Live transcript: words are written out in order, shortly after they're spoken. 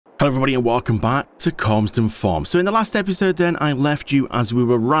Hello everybody and welcome back to Calmston Farm. So in the last episode then I left you as we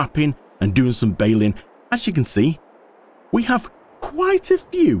were wrapping and doing some baling. As you can see, we have quite a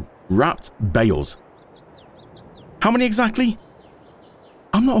few wrapped bales. How many exactly?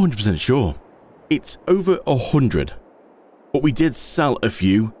 I'm not 100% sure. It's over 100. But we did sell a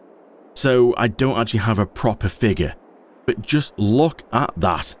few, so I don't actually have a proper figure. But just look at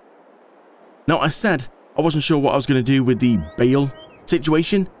that. Now I said I wasn't sure what I was going to do with the bale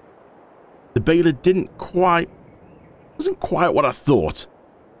situation. The baler wasn't quite what I thought.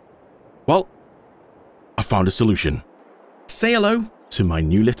 Well, I found a solution. Say hello to my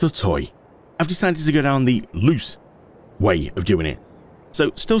new little toy. I've decided to go down the loose way of doing it.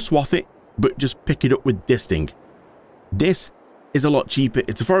 So still swath it, but just pick it up with this thing. This is a lot cheaper.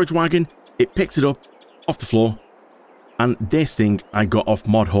 It's a forage wagon. It picks it up off the floor. And this thing I got off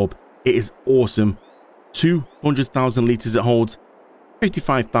Mod Hub. It is awesome. 200,000 litres it holds.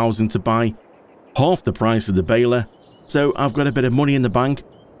 55,000 to buy, half the price of the baler, so I've got a bit of money in the bank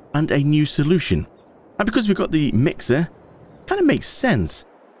and a new solution. And because we've got the mixer, kind of makes sense.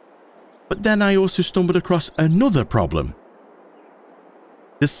 But then I also stumbled across another problem.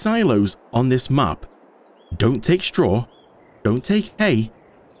 The silos on this map don't take straw, don't take hay,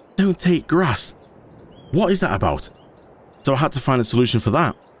 don't take grass. What is that about? So I had to find a solution for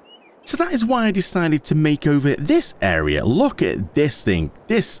that. So that is why I decided to make over this area. Look at this thing.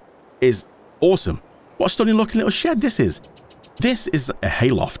 This is awesome. What a stunning looking little shed this is. This is a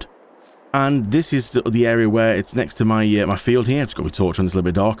hayloft. And this is the area where it's next to my my field here. I've just got my torch on, it's a little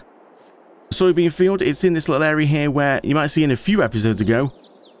bit dark. The soybean field, it's in this little area here where you might see in a few episodes ago,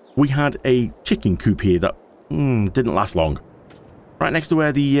 we had a chicken coop here that didn't last long. Right next to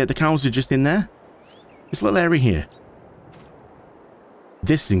where the cows are just in there. This little area here.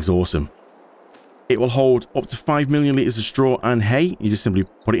 This thing's awesome. It will hold up to 5 million litres of straw and hay. You just simply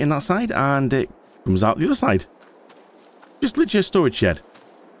put it in that side and it comes out the other side. Just literally a storage shed.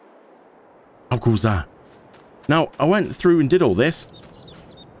 How cool is that? Now, I went through and did all this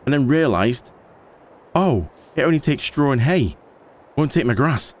and then realised, oh, it only takes straw and hay. It won't take my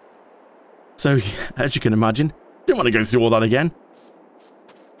grass. So, as you can imagine, didn't want to go through all that again.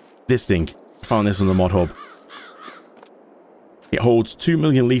 This thing, I found this on the Mod Hub. It holds 2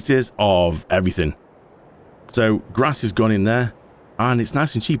 million litres of everything. So grass has gone in there and it's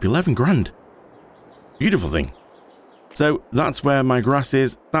nice and cheap, 11 grand. Beautiful thing. So that's where my grass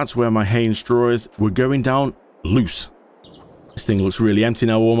is. That's where my hay and straw is. We're going down loose. This thing looks really empty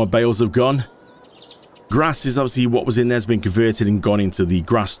now. All my bales have gone. Grass is obviously what was in there has been converted and gone into the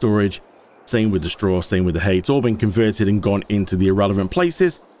grass storage. Same with the straw, same with the hay. It's all been converted and gone into the irrelevant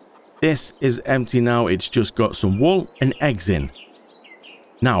places. This is empty now. It's just got some wool and eggs in.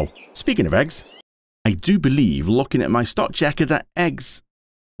 Now, speaking of eggs, I do believe, looking at my stock checker, that eggs,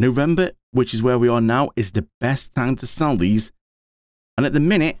 November, which is where we are now, is the best time to sell these. And at the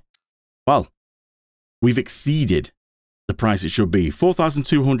minute, well, we've exceeded the price it should be.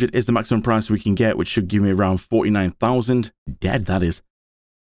 4,200 is the maximum price we can get, which should give me around 49,000. Dead, that is.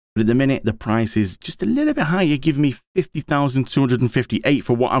 But at the minute, the price is just a little bit higher, giving me 50,258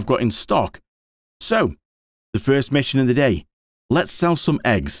 for what I've got in stock. So, the first mission of the day. Let's sell some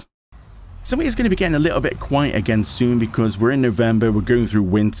eggs. So it's going to be getting a little bit quiet again soon because we're in November, we're going through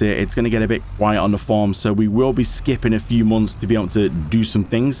winter, it's going to get a bit quiet on the farm, so we will be skipping a few months to be able to do some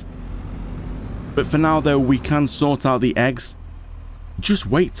things. But for now though, we can sort out the eggs. Just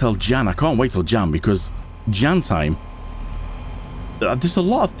wait till Jan. I can't wait till Jan because Jan time, there's a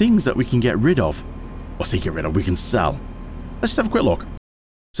lot of things that we can get rid of. Or say get rid of, we can sell. Let's just have a quick look.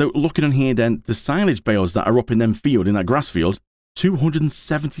 So looking on here then, the silage bales that are up in them field, in that grass field,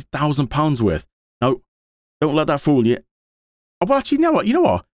 £270,000 worth. Now, don't let that fool you. Oh, well, actually, you know what?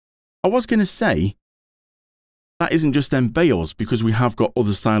 I was going to say, that isn't just them bales, because we have got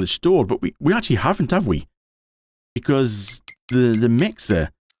other silage stored, but we actually haven't, have we? Because the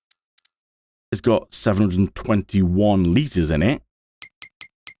mixer has got 721 litres in it.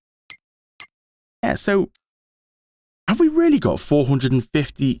 Yeah, so have we really got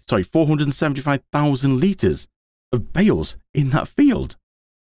 475,000 litres of bales in that field?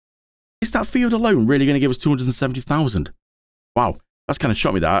 Is that field alone really going to give us 270,000? Wow, that's kind of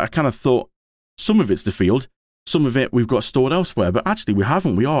shocked me. That I kind of thought some of it's the field, some of it we've got stored elsewhere, but actually we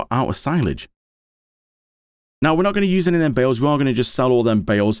haven't. We are out of silage. Now we're not going to use any of them bales. We are going to just sell all them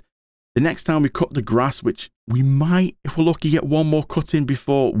bales. The next time we cut the grass, which we might, if we're lucky, get one more cut in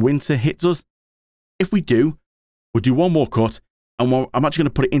before winter hits us. If we do, we'll do one more cut, and I'm actually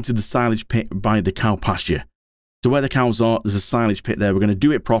going to put it into the silage pit by the cow pasture. So where the cows are, there's a silage pit there. We're going to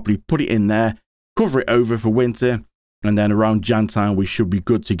do it properly, put it in there, cover it over for winter, And then around Jan time, we should be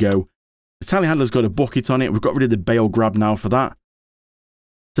good to go. The telehandler's got a bucket on it. We've got rid of the bale grab now for that.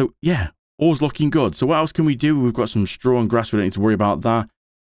 So, yeah, all's looking good. So what else can we do? We've got some straw and grass. We don't need to worry about that.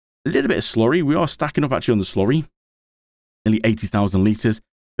 A little bit of slurry. We are stacking up actually on the slurry. Nearly 80,000 litres.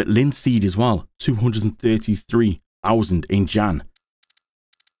 But linseed as well. 233,000 in Jan.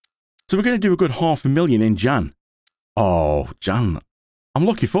 So we're going to do a good 500,000 in Jan. Oh, Jan. I'm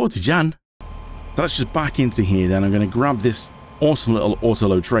looking forward to Jan. So let's just back into here then. I'm going to grab this awesome little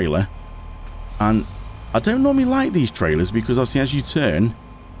autoload trailer. And I don't normally like these trailers because obviously as you turn,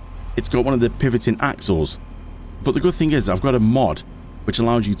 it's got one of the pivoting axles. But the good thing is I've got a mod which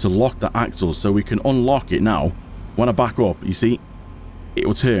allows you to lock the axles, so we can unlock it now. When I back up, you see, it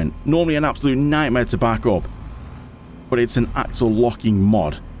will turn. Normally an absolute nightmare to back up, but it's an axle locking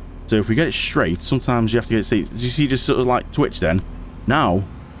mod. So if we get it straight, sometimes you have to get it straight. Did you see just sort of like twitch then? Now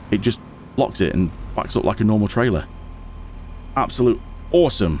it just locks it and backs up like a normal trailer. Absolute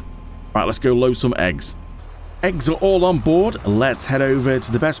awesome. Right, let's go load some eggs. Eggs are all on board. Let's head over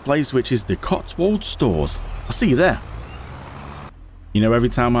to the best place, which is the Cotswold stores. I'll see you there. You know, every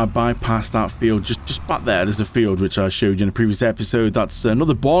time I bypass that field, just back there, there's a field which I showed you in a previous episode. That's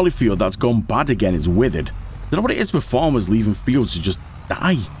another barley field that's gone bad again. It's withered. Don't know what it is with farmers leaving fields to just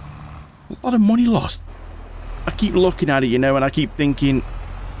die. A lot of money lost. I keep looking at it, you know, and I keep thinking,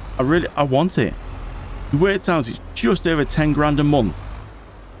 I want it. We worked out it's just over 10 grand a month.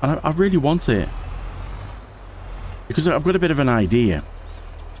 And I really want it. Because I've got a bit of an idea.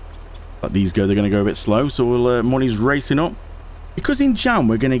 Let these go, they're going to go a bit slow, so money's racing up. Because in Jan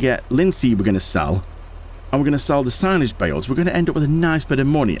we're going to get linseed we're going to sell. And we're going to sell the silage bales. We're going to end up with a nice bit of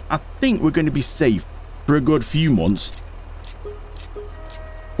money. I think we're going to be safe for a good few months.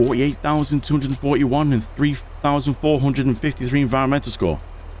 48,241 and 3,453 environmental score.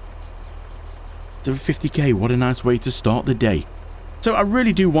 So 50k, what a nice way to start the day. So I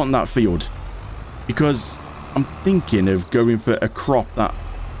really do want that field, because I'm thinking of going for a crop that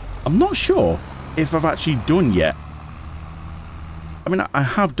I'm not sure if I've actually done yet. I mean, I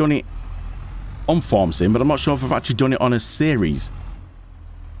have done it on Farm Sim, but I'm not sure if I've actually done it on a series.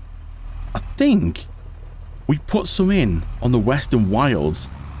 I think we put some in on the Western Wilds,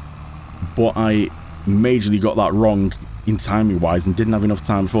 but I majorly got that wrong in timing wise and didn't have enough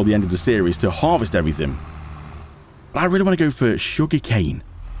time before the end of the series to harvest everything. But I really want to go for sugarcane.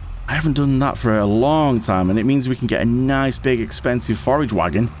 I haven't done that for a long time, and it means we can get a nice big expensive forage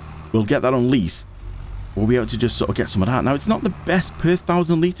wagon. We'll get that on lease. We'll be able to just sort of get some of that. Now, it's not the best per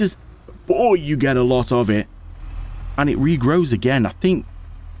 1,000 litres, but boy, you get a lot of it. And it regrows again, I think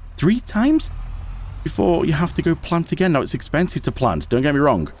 3 times before you have to go plant again. Now, it's expensive to plant, don't get me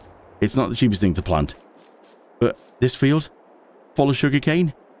wrong. It's not the cheapest thing to plant. But this field, full of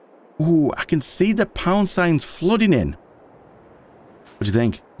sugarcane. Ooh, I can see the pound signs flooding in. What do you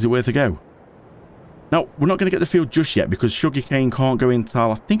think? Is it worth a go? Now, we're not going to get the field just yet because sugarcane can't go in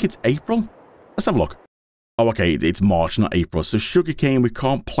until I think it's April. Let's have a look. Oh, okay, it's March, not April. So sugarcane, we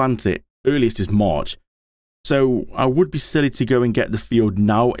can't plant it. Earliest is March. So I would be silly to go and get the field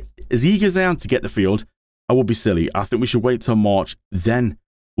now. As eager as I am to get the field, I would be silly. I think we should wait till March. Then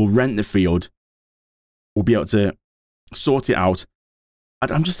we'll rent the field. We'll be able to sort it out.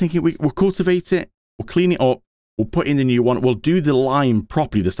 I'm just thinking we'll cultivate it. We'll clean it up. We'll put in the new one. We'll do the lime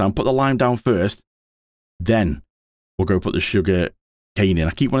properly this time. Put the lime down first. Then we'll go put the sugar cane in.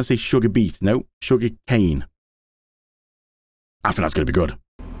 I keep wanting to say sugar beet. No, sugar cane. I think that's going to be good.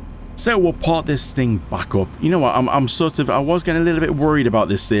 So we'll part this thing back up. You know what? I was getting a little bit worried about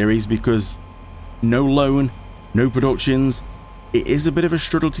this series because no loan, no productions. It is a bit of a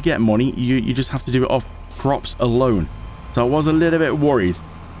struggle to get money. You just have to do it off crops alone. So I was a little bit worried.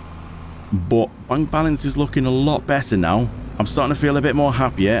 But bank balance is looking a lot better now. I'm starting to feel a bit more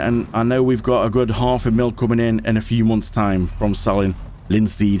happier, and I know we've got a good 500,000 coming in a few months' time from selling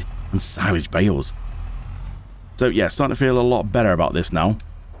linseed and silage bales. So yeah, starting to feel a lot better about this now.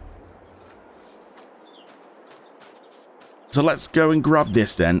 So let's go and grab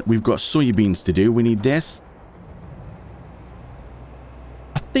this then. We've got soybeans to do. We need this.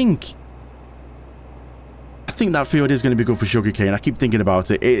 I think that field is going to be good for sugarcane. I keep thinking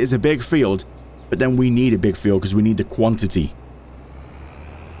about it. It is a big field, but then we need a big field because we need the quantity.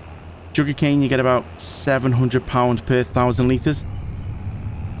 Sugarcane, you get about £700 per 1,000 litres.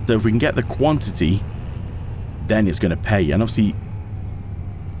 So if we can get the quantity, then it's going to pay. And obviously,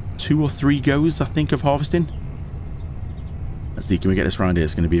 2 or 3 goes, I think, of harvesting. Let's see, can we get this round here?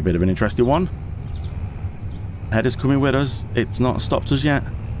 It's going to be a bit of an interesting one. Header's coming with us. It's not stopped us yet.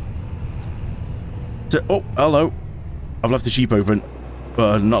 So, oh, hello. I've left the sheep open.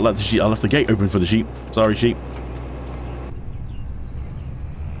 Not left the sheep. I left the gate open for the sheep. Sorry, sheep.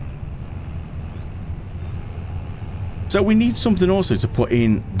 So we need something also to put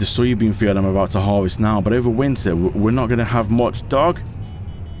in the soybean field I'm about to harvest now, but over winter we're not going to have much. Dog,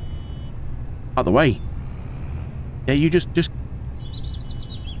 out of the way. Yeah, you just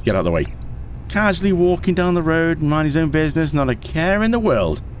get out of the way. Casually walking down the road, mind his own business, not a care in the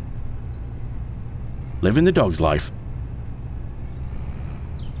world. Living the dog's life.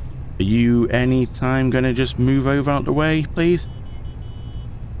 Are you any time going to just move over out the way, please?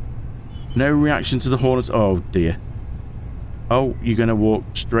 No reaction to the hornets. Oh dear. Oh, you're going to walk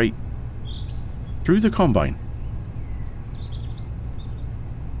straight through the combine.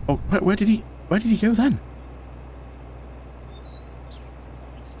 Oh, where did he go then?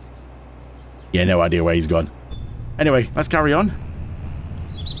 Yeah, no idea where he's gone. Anyway, let's carry on.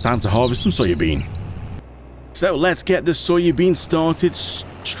 Time to harvest some soybean. So let's get the soybean started.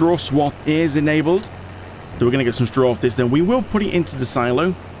 Straw swath is enabled. So we're going to get some straw off this. Then we will put it into the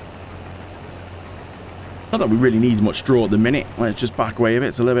silo. Not that we really need much straw at the minute. Let's just back away a bit.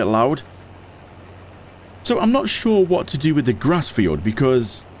 It's a little bit loud. So I'm not sure what to do with the grass field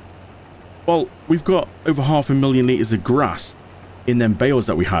because, well, we've got over 500,000 litres of grass in them bales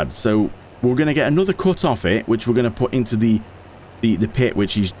that we had. So we're going to get another cut off it, which we're going to put into the pit,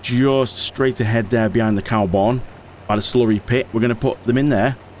 which is just straight ahead there behind the cow barn, by the slurry pit. We're going to put them in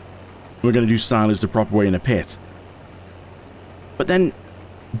there. We're going to do silage the proper way in a pit. But then,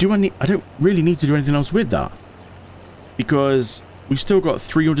 I don't really need to do anything else with that, because we've still got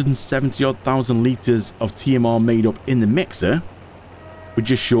 370 odd thousand litres of TMR made up in the mixer. We're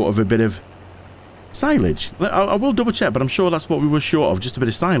just short of a bit of silage. I will double check, but I'm sure that's what we were short of, just a bit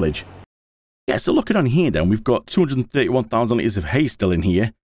of silage. Yeah, so looking on here then, we've got 231,000 litres of hay still in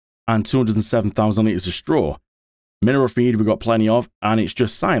here and 207,000 litres of straw. Mineral feed we've got plenty of, and it's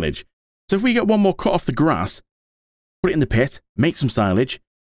just silage. So if we get one more cut off the grass, put it in the pit, make some silage,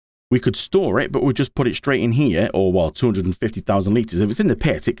 we could store it, but we'll just put it straight in here, or well, 250,000 litres. If it's in the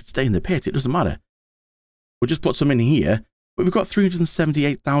pit, it could stay in the pit, it doesn't matter. We'll just put some in here, but we've got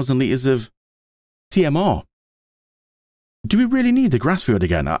 378,000 litres of TMR. Do we really need the grass field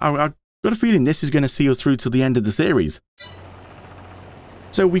again? I've got a feeling this is going to see us through to the end of the series.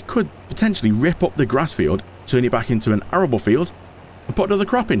 So we could potentially rip up the grass field, turn it back into an arable field, and put another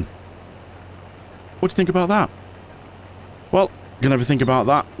crop in. What do you think about that? Well, gonna have a think about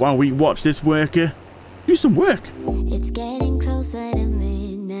that while we watch this worker do some work. It's getting closer to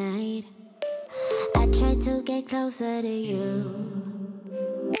midnight. I try to get closer to you.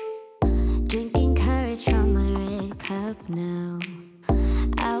 Drinking courage from my red cup now.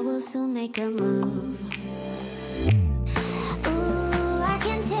 I will soon make a move. Ooh, I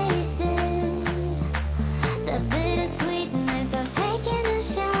can taste it. The bittersweetness of taking a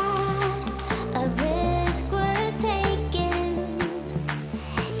shot. A risk worth taking.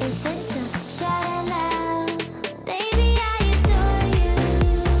 If it's a shot at love, baby, I adore you.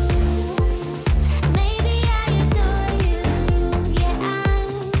 Maybe I adore you. Yeah,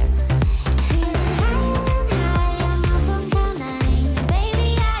 I'm feeling high, I'm up on cloud nine. Baby,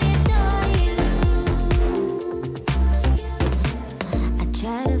 I adore you. I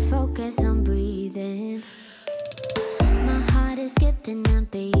try to focus on breathing. My heart is skipping a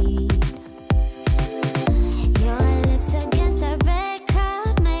beat. Your lips against a red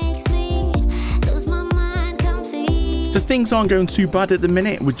cup makes me lose my mind complete. So things aren't going too bad at the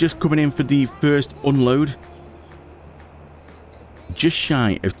minute. We're just coming in for the first unload. Just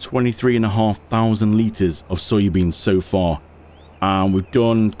shy of 23,500 litres of soybeans so far. And we've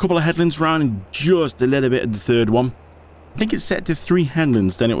done a couple of headlands round and just a little bit of the third one. I think it's set to 3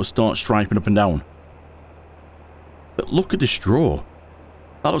 headlands, then it will start striping up and down. But look at the straw.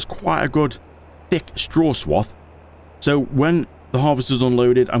 That was quite a good thick straw swath. So when the harvest is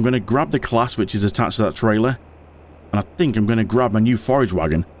unloaded, I'm going to grab the class which is attached to that trailer. And I think I'm going to grab my new forage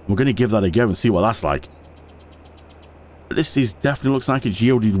wagon. We're going to give that a go and see what that's like. But this is definitely looks like it's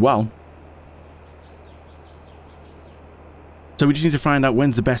yielded well. So we just need to find out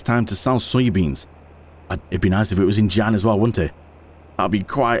when's the best time to sell soybeans. It'd be nice if it was in Jan as well, wouldn't it? That'd be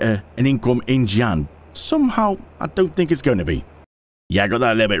quite an income in Jan. Somehow, I don't think it's going to be. Yeah, I got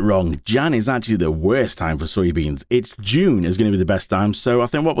that a little bit wrong. Jan is actually the worst time for soybeans. It's June is going to be the best time. So I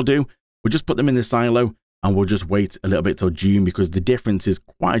think what we'll do, we'll just put them in the silo and we'll just wait a little bit till June because the difference is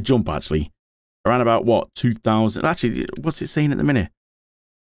quite a jump actually. Around about what, 2,000? Actually, what's it saying at the minute?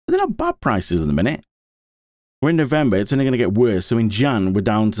 They're not bad prices at the minute. We're in November, it's only going to get worse. So in Jan, we're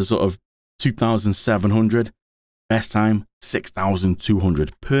down to sort of 2,700. Best time,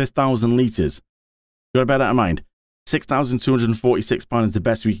 6,200 per 1,000 litres. You got to bear that in mind. £6,246 is the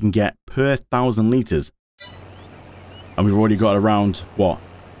best we can get per 1,000 litres. And we've already got around, what,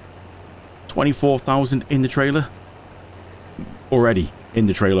 24,000 in the trailer? already in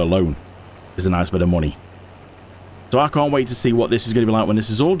the trailer alone is a nice bit of money. So I can't wait to see what this is going to be like when this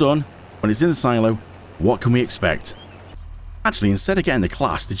is all done, when it's in the silo. What can we expect? Actually, instead of getting the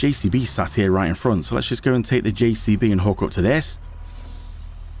class, the JCB sat here right in front. So let's just go and take the JCB and hook up to this.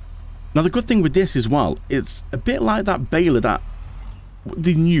 Now, the good thing with this as well, it's a bit like that baler, that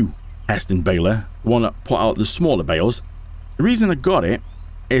the new Heston baler, the one that put out the smaller bales. The reason I got it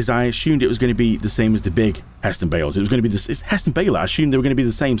is I assumed it was going to be the same as the big Heston bales. It was going to be this, it's Heston baler. I assumed they were going to be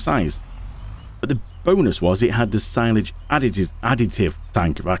the same size. But the bonus was it had the silage additive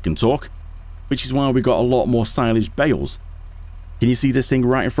tank, if I can talk, which is why we got a lot more silage bales. Can you see this thing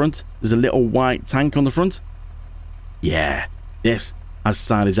right in front? There's a little white tank on the front. Yeah, this has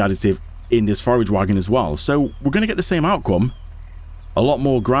silage additive in this forage wagon as well. So we're going to get the same outcome. A lot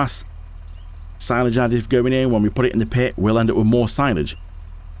more grass, silage additive going in. When we put it in the pit, we'll end up with more silage.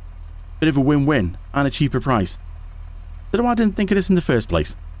 Bit of a win-win and a cheaper price. Don't know why I didn't think of this in the first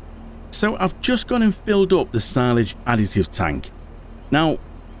place. So I've just gone and filled up the silage additive tank. Now,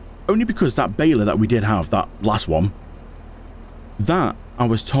 only because that baler that we did have, that last one, that I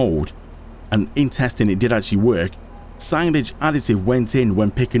was told, and in testing it did actually work, silage additive went in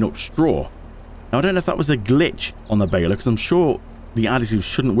when picking up straw. Now I don't know if that was a glitch on the baler, because I'm sure the additive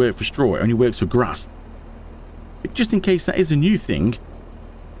shouldn't work for straw, it only works for grass. But just in case that is a new thing,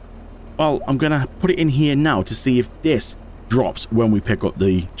 well, I'm going to put it in here now to see if this drops when we pick up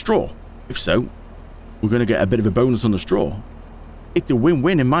the straw. If so, we're going to get a bit of a bonus on the straw. It's a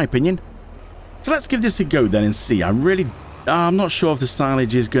win-win in my opinion. So let's give this a go then and see. I'm not sure if the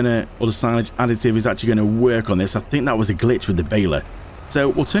silage is going to, or the silage additive is actually going to work on this. I think that was a glitch with the baler. So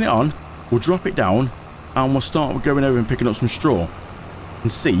we'll turn it on, we'll drop it down, and we'll start going over and picking up some straw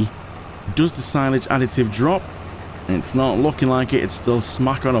and see, does the silage additive drop? It's not looking like it. It's still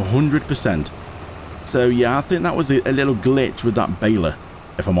smack on 100%. So yeah, I think that was a little glitch with that baler,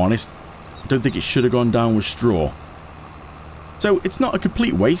 if I'm honest. I don't think it should have gone down with straw. So it's not a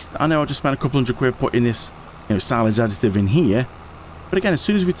complete waste. I know I just spent a couple £100 putting this, silage additive in here. But again, as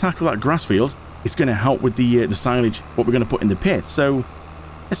soon as we tackle that grass field, it's going to help with the silage, what we're going to put in the pit. So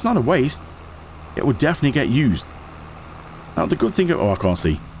it's not a waste. It will definitely get used. Now the good thing, I can't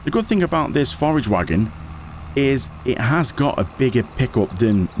see. The good thing about this forage wagon is it has got a bigger pickup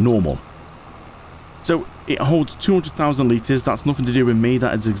than normal. So it holds 200,000 litres. That's nothing to do with me.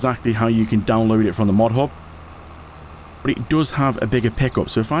 That is exactly how you can download it from the mod hub. But it does have a bigger pickup.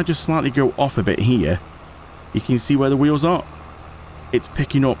 So if I just slightly go off a bit here, you can see where the wheels are. It's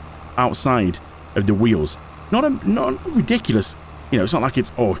picking up outside of the wheels. Not ridiculous. It's not like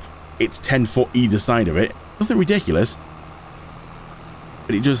it's 10 foot either side of it. Nothing ridiculous.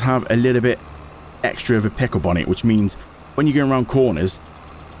 But it does have a little bit extra of a pickup on it, which means when you're going around corners,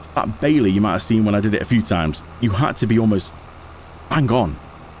 that baler you might have seen when I did it a few times, you had to be almost bang on.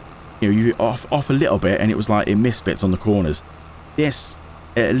 You off a little bit and it was like it missed bits on the corners. This,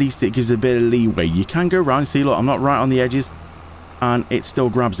 at least it gives a bit of leeway. You can go around, see, look, I'm not right on the edges, and it still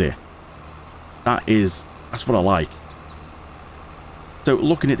grabs it. That's what I like. So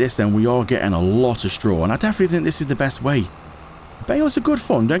looking at this then, we are getting a lot of straw, and I definitely think this is the best way. Bales are good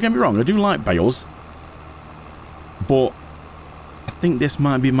fun, don't get me wrong, I do like bales, but I think this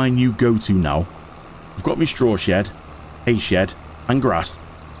might be my new go-to now. I've got my straw shed, hay shed, and grass,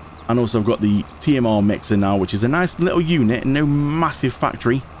 and also I've got the TMR mixer now, which is a nice little unit, no massive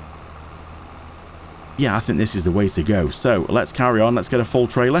factory. Yeah, I think this is the way to go. So let's carry on, let's get a full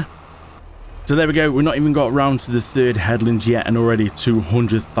trailer. So there we go, we've not even got round to the third headland yet, and already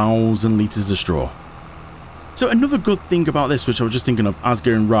 200,000 litres of straw. So another good thing about this, which I was just thinking of as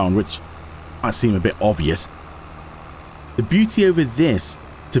going round, which might seem a bit obvious, the beauty over this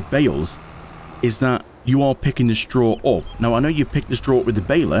to bales is that you are picking the straw up. Now I know you pick the straw up with the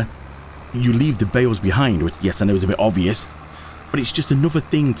baler, you leave the bales behind, which yes I know is a bit obvious, but it's just another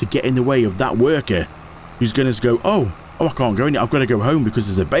thing to get in the way of that worker who's going to go, oh I can't go in yet, I've got to go home because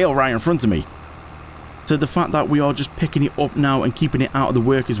there's a bale right in front of me. So the fact that we are just picking it up now and keeping it out of the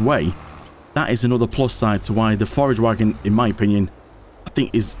worker's way, that is another plus side to why the forage wagon, in my opinion, I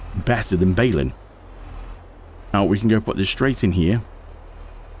think is better than baling. Now we can go put this straight in here,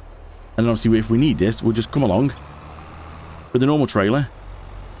 and obviously if we need this, we'll just come along with the normal trailer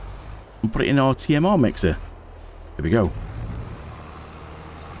and put it in our TMR mixer. There we go.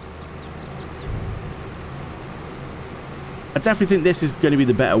 I definitely think this is going to be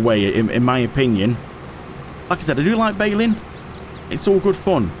the better way, in my opinion. Like I said, I do like baling. It's all good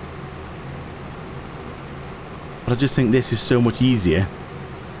fun. But I just think this is so much easier.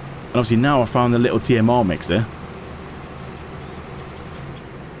 And obviously now I found the little TMR mixer.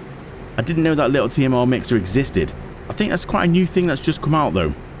 I didn't know that little TMR mixer existed. I think that's quite a new thing that's just come out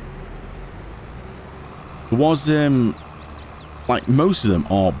though. There was, like most of them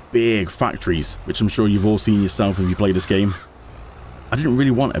are big factories, which I'm sure you've all seen yourself if you play this game. I didn't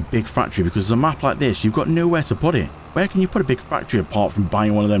really want a big factory because a map like this, you've got nowhere to put it. Where can you put a big factory apart from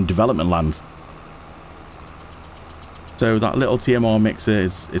buying one of them development lands? So that little TMR mixer,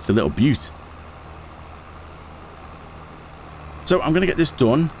 it's a little beaut. So I'm going to get this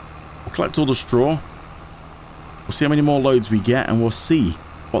done. We'll collect all the straw. We'll see how many more loads we get and we'll see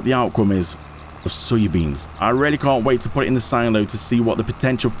what the outcome is of soybeans. I really can't wait to put it in the silo to see what the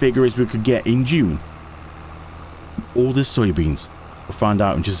potential figure is we could get in June. All the soybeans. We'll find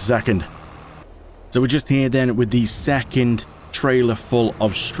out in just a second. So we're just here then with the second trailer full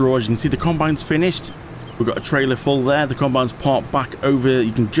of straw. As you can see, the combine's finished. We've got a trailer full there. The combine's parked back over.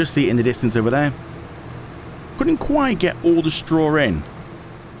 You can just see it in the distance over there. Couldn't quite get all the straw in.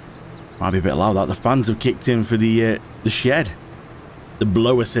 Might be a bit loud that the fans have kicked in for the shed, the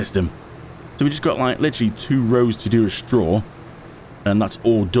blower system. So we just got like literally 2 rows to do of straw, and that's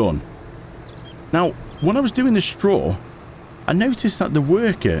all done. Now, when I was doing the straw, I noticed that the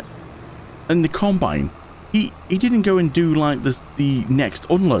worker and the combine, he didn't go and do like the next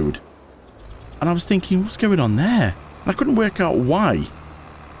unload. And I was thinking, what's going on there? And I couldn't work out why.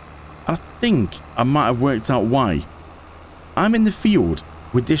 I think I might have worked out why. I'm in the field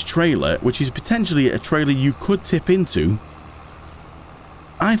with this trailer, which is potentially a trailer you could tip into.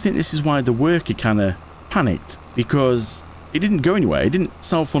 I think this is why the worker kind of panicked, because it didn't go anywhere. It didn't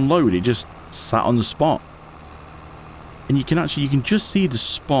self-unload. It just sat on the spot. And you can just see the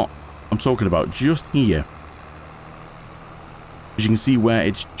spot I'm talking about just here. As you can see where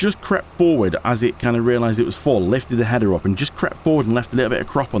it just crept forward as it kind of realized it was full, lifted the header up and just crept forward and left a little bit of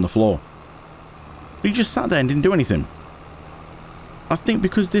crop on the floor. But he just sat there and didn't do anything. I think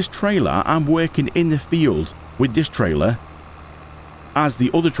because this trailer, I'm working in the field with this trailer, as the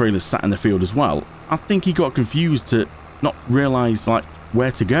other trailers sat in the field as well. I think he got confused to not realize like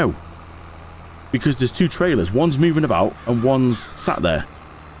where to go. Because there's 2 trailers, one's moving about and one's sat there.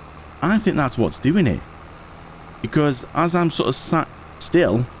 I think that's what's doing it. Because as I'm sort of sat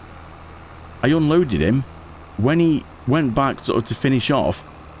still, I unloaded him. When he went back sort of to finish off,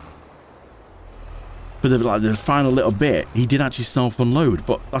 for the final little bit, he did actually self-unload,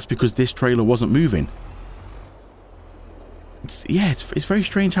 but that's because this trailer wasn't moving. It's very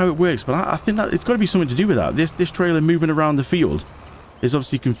strange how it works, but I think that it's got to be something to do with that. This trailer moving around the field has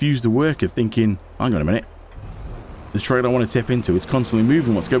obviously confused the worker, thinking, hang on a minute, the trailer I want to tip into, it's constantly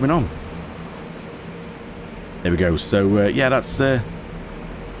moving, what's going on? There we go. So yeah, that's a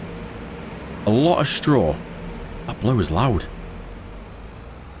lot of straw. That blower's loud.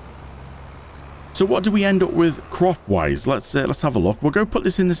 So what do we end up with crop wise? Let's have a look. We'll go put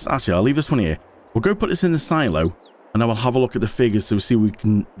this in this. Actually, I'll leave this one here. We'll go put this in the silo, and I will have a look at the figures so we see we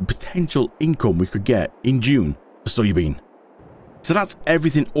can potential income we could get in June for soybean. So that's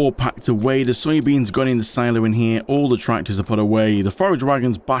everything all packed away. The soybeans gone in the silo in here. All the tractors are put away. The forage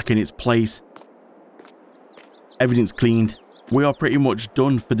wagon's back in its place. Everything's cleaned. We are pretty much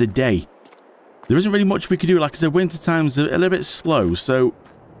done for the day. There isn't really much we can do. Like I said, winter time's a little bit slow. So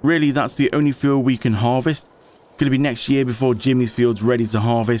really, that's the only field we can harvest. It's going to be next year before Jimmy's field's ready to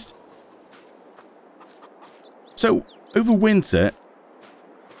harvest. So over winter,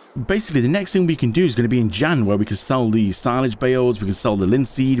 basically the next thing we can do is going to be in Jan, where we can sell the silage bales, we can sell the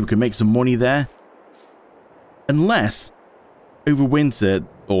linseed, we can make some money there. Unless over winter,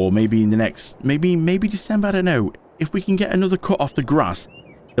 or maybe in the next, maybe December, I don't know, if we can get another cut off the grass,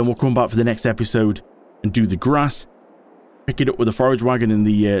 then we'll come back for the next episode and do the grass, pick it up with the forage wagon and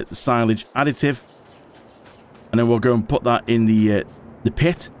the silage additive, and then we'll go and put that in the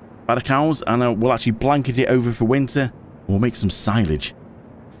pit by the cows, and we'll actually blanket it over for winter, and we'll make some silage.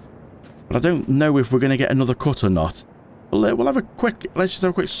 But I don't know if we're going to get another cut or not. We'll have a quick, let's just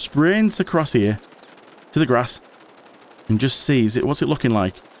have a quick sprint across here to the grass and just see, what's it looking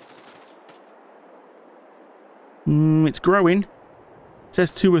like? It's growing. It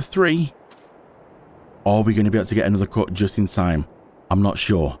says 2 or 3. Are we going to be able to get another cut just in time? I'm not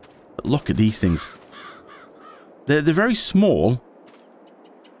sure. But look at these things. They're very small.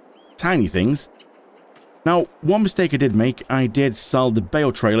 Tiny things. Now, one mistake I did make, I did sell the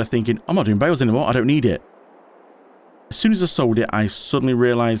bale trailer thinking, I'm not doing bales anymore, I don't need it. As soon as I sold it, I suddenly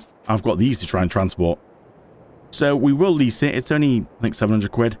realised I've got these to try and transport. So we will lease it. It's only, I think,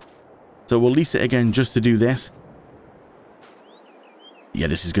 700 quid. So we'll lease it again just to do this. Yeah,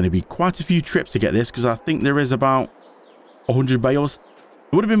 this is going to be quite a few trips to get this, because I think there is about 100 bales.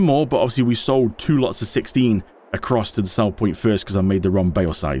 It would have been more, but obviously we sold 2 lots of 16 across to the sell point first because I made the wrong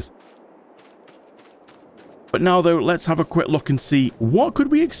bale size. But now though, let's have a quick look and see what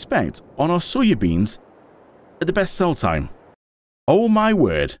could we expect on our soybeans at the best sell time. Oh my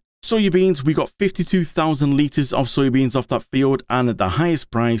word. Soybeans, we got 52,000 litres of soybeans off that field, and at the highest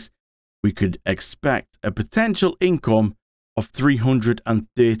price, we could expect a potential income of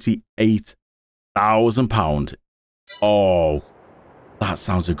 £338,000. Oh, that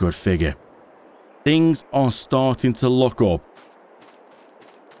sounds a good figure. Things are starting to look up.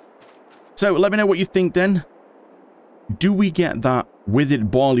 So let me know what you think then. Do we get that withered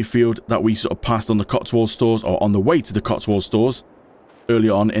barley field that we sort of passed on the Cotswold stores, or on the way to the Cotswold stores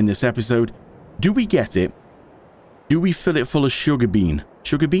earlier on in this episode? Do we get it? Do we fill it full of sugar bean?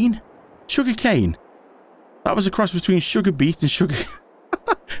 Sugar bean? Sugar cane? That was a cross between sugar beet and sugar...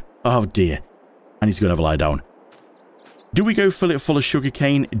 Oh dear. I need to go and have a lie down. Do we go fill it full of sugar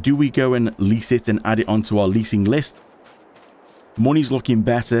cane? Do we go and lease it and add it onto our leasing list? Money's looking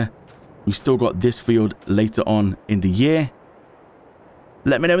better. We've still got this field later on in the year.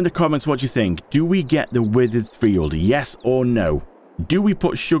 Let me know in the comments what you think. Do we get the withered field? Yes or no? Do we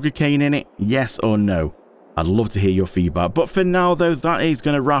put sugarcane in it? Yes or no? I'd love to hear your feedback. But for now, though, that is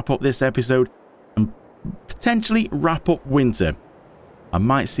going to wrap up this episode and potentially wrap up winter. I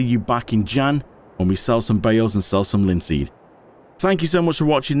might see you back in Jan when we sell some bales and sell some linseed. Thank you so much for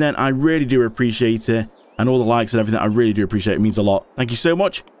watching then. I really do appreciate it. And all the likes and everything, I really do appreciate it. It means a lot. Thank you so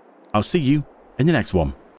much. I'll see you in the next one.